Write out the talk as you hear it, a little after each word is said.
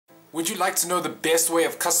Would you like to know the best way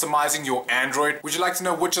of customizing your Android? Would you like to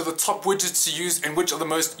know which are the top widgets to use and which are the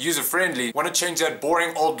most user-friendly? Want to change that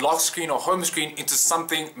boring old lock screen or home screen into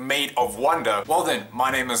something made of wonder? Well then, my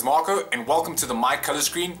name is Marco and welcome to the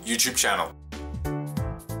MyColorscreen YouTube channel.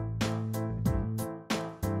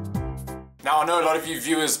 Now I know a lot of you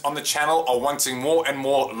viewers on the channel are wanting more and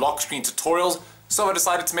more lock screen tutorials, so I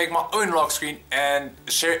decided to make my own lock screen and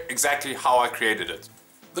share exactly how I created it.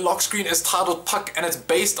 The lock screen is titled PUK and it's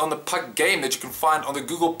based on the PUK game that you can find on the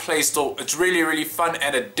Google Play Store. It's really fun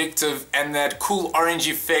and addictive, and that cool orange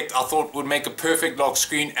effect I thought would make a perfect lock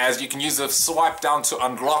screen, as you can use the swipe down to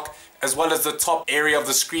unlock, as well as the top area of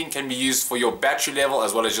the screen can be used for your battery level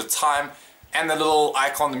as well as your time, and the little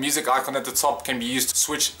icon, the music icon at the top, can be used to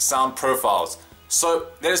switch sound profiles. So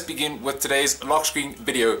let us begin with today's lock screen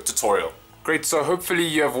video tutorial. Great, so hopefully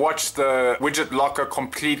you have watched the Widgetlocker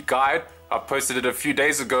complete guide. I posted it a few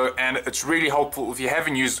days ago and it's really helpful if you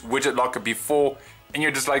haven't used Widgetlocker before and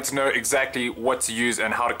you'd just like to know exactly what to use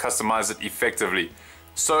and how to customize it effectively.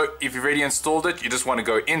 So if you've already installed it, you just want to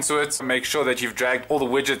go into it. Make sure that you've dragged all the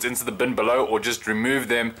widgets into the bin below or just remove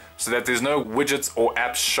them so that there's no widgets or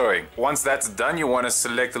apps showing. Once that's done, you want to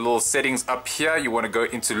select the little settings up here. You want to go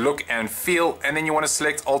into look and feel, and then you want to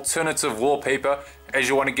select alternative wallpaper, as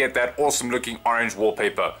you want to get that awesome looking orange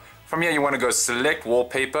wallpaper. From here you want to go select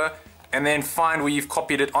wallpaper and then find where you've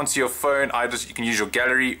copied it onto your phone. You can use your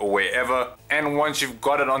gallery or wherever. And once you've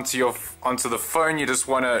got it onto the phone, you just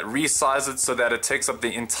want to resize it so that it takes up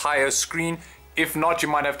the entire screen. If not, you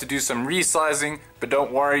might have to do some resizing, but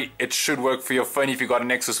don't worry, it should work for your phone if you got an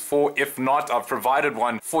Nexus 4. If not, I've provided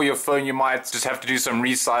one for your phone. You might just have to do some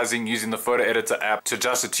resizing using the photo editor app to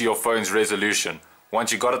adjust it to your phone's resolution.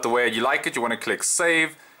 Once you got it the way you like it, you want to click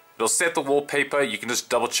save. It'll set the wallpaper. You can just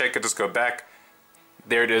double check it, just go back.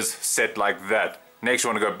 There it is, set like that. Next you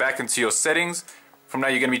want to go back into your settings. From now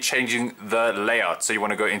you're going to be changing the layout. So you want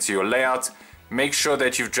to go into your layout. Make sure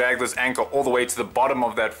that you've dragged this anchor all the way to the bottom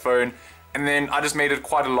of that phone. And then I just made it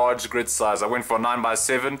quite a large grid size. I went for a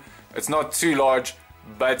 9x7. It's not too large,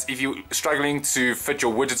 but if you're struggling to fit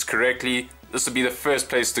your widgets correctly, this would be the first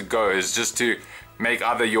place to go, is just to make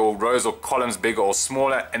either your rows or columns bigger or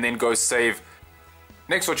smaller and then go save.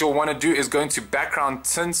 Next, what you'll want to do is go into background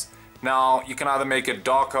tints. Now you can either make it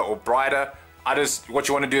darker or brighter. What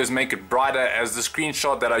you want to do is make it brighter, as the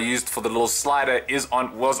screenshot that I used for the little slider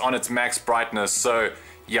was on its max brightness. So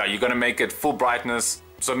yeah, you're going to make it full brightness.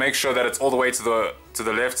 So make sure that it's all the way to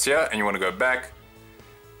the left here, and you want to go back.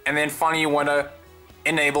 And then finally you want to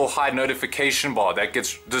enable hide notification bar. That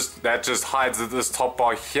just hides this top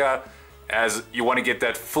bar here, as you want to get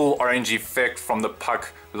that full orange effect from the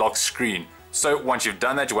PUK lock screen. So once you've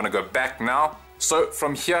done that, you want to go back now. So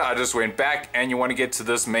from here I just went back, and you want to get to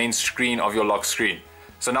this main screen of your lock screen.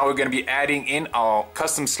 So now we're going to be adding in our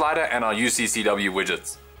custom slider and our UCCW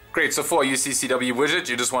widgets. Great, so for our UCCW widget,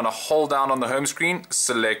 you just want to hold down on the home screen,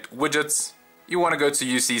 select widgets. You want to go to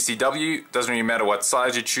UCCW, doesn't really matter what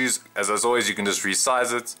size you choose, as always you can just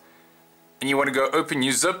resize it. And you want to go open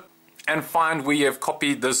UZIP and find where you have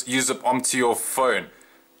copied this UZIP onto your phone.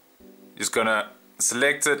 You're just going to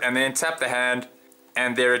select it and then tap the hand,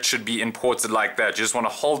 and there it should be imported like that. You just want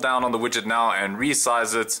to hold down on the widget now and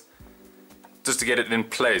resize it just to get it in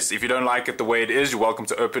place. If you don't like it the way it is, you're welcome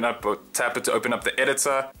to open up or tap it to open up the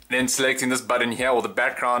editor. Then selecting this button here, or the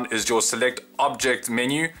background, is your select object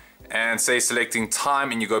menu, and say selecting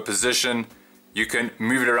time and you go position, you can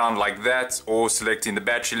move it around like that, or selecting the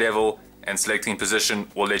battery level and selecting position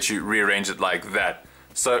will let you rearrange it like that.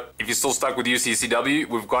 So if you're still stuck with UCCW,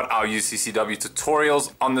 we've got our UCCW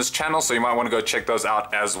tutorials on this channel, so you might want to go check those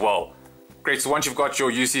out as well. Great, so once you've got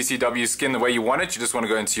your UCCW skin the way you want it, you just want to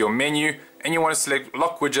go into your menu and you want to select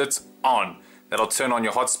lock widgets on. That'll turn on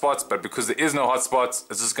your hotspots, but because there is no hotspots,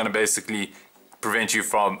 it's just going to basically prevent you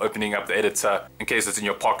from opening up the editor in case it's in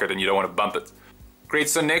your pocket and you don't want to bump it. Great,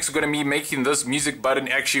 so next we're going to be making this music button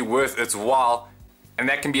actually worth its while, and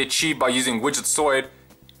that can be achieved by using Widgetlocker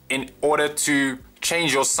in order to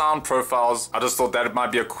change your sound profiles. I just thought that it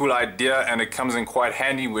might be a cool idea, and it comes in quite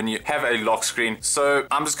handy when you have a lock screen. So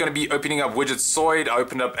I'm just going to be opening up Widgetlocker. I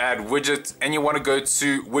opened up add widget, and you want to go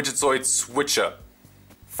to Widgetlocker switcher.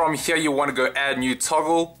 From here you want to go add new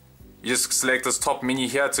toggle. You just select this top menu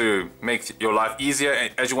here to make your life easier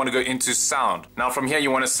as you want to go into sound. Now from here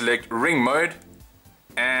you want to select ring mode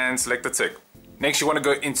and select the tick. Next you want to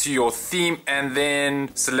go into your theme and then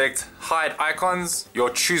select hide icons. Your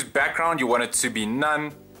choose background, you want it to be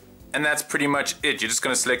none. And that's pretty much it. You're just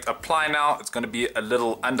going to select apply now. It's going to be a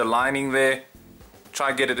little underlining there. Try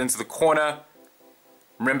and get it into the corner.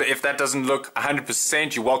 Remember, if that doesn't look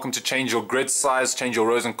 100%, you're welcome to change your grid size, change your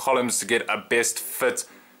rows and columns to get a best fit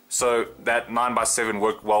So that 9x7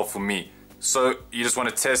 worked well for me. So you just want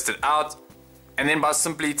to test it out. And then by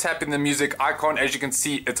simply tapping the music icon, as you can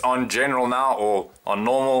see, it's on general now or on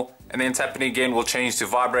normal. And then tapping again will change to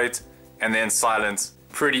vibrate and then silence.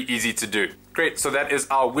 Pretty easy to do. Great, so that is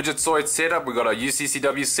our Widgetlocker setup. We've got our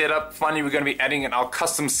UCCW setup. Finally, we're going to be adding in our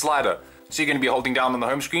custom slider. So you're going to be holding down on the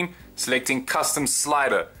home screen, selecting custom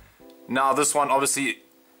slider. Now this one obviously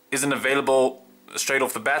isn't available straight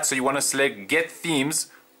off the bat, so you want to select get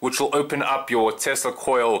themes, which will open up your Tesla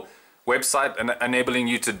Coil website and enabling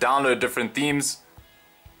you to download different themes.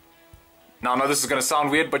 Now I know this is going to sound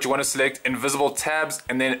weird, but you want to select invisible tabs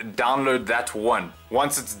and then download that one.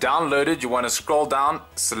 Once it's downloaded, you want to scroll down,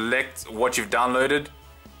 select what you've downloaded.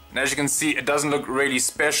 And as you can see, it doesn't look really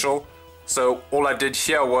special. So all I did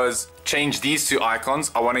here was change these two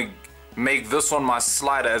icons. I want to make this one my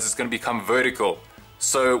slider as it's going to become vertical.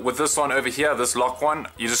 So with this one over here, this lock one,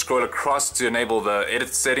 you just scroll across to enable the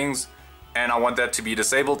edit settings, and I want that to be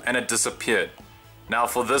disabled, and it disappeared. Now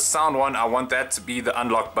for this sound one, I want that to be the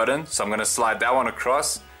unlock button, so I'm going to slide that one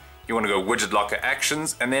across. You want to go Widgetlocker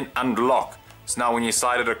actions and then unlock. So now when you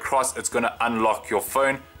slide it across, it's going to unlock your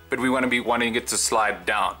phone, but we want to be wanting it to slide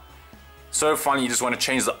down. So finally, you just want to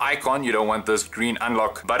change the icon. You don't want this green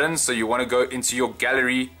unlock button, so you want to go into your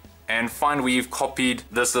gallery and find where you've copied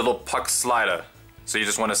this little PUK slider. So you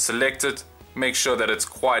just want to select it, make sure that it's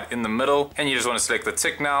quite in the middle, and you just want to select the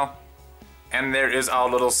tick now. And there is our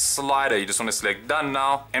little slider. You just want to select done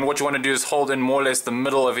now. And what you want to do is hold in more or less the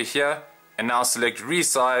middle over here, and now select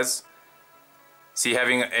resize. See,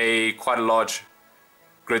 having quite a large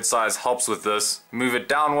grid size helps with this. Move it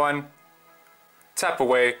down one, tap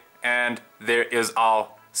away, and there is our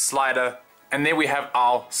slider. And there we have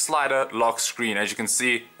our slider lock screen. As you can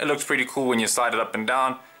see, it looks pretty cool when you slide it up and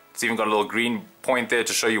down. It's even got a little green point there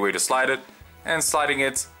to show you where to slide it. And sliding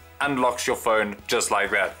it unlocks your phone just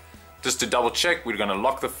like that. Just to double check, we're going to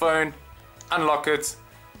lock the phone, unlock it.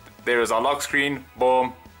 There is our lock screen.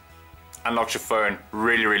 Boom. Unlocks your phone.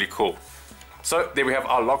 Really, really cool. So there we have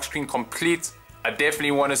our lock screen complete. I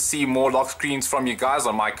definitely want to see more lock screens from you guys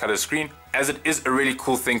on mycolorscreen, as it is a really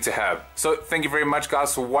cool thing to have. So thank you very much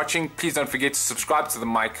guys for watching. Please don't forget to subscribe to the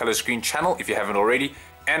mycolorscreen channel if you haven't already.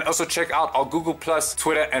 And also check out our Google+,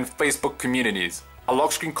 Twitter and Facebook communities. Our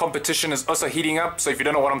lock screen competition is also heating up, so if you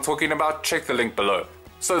don't know what I'm talking about, check the link below.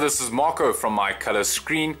 So this is Marco from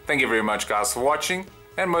mycolorscreen. Thank you very much guys for watching,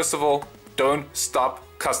 and most of all, don't stop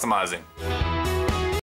customizing.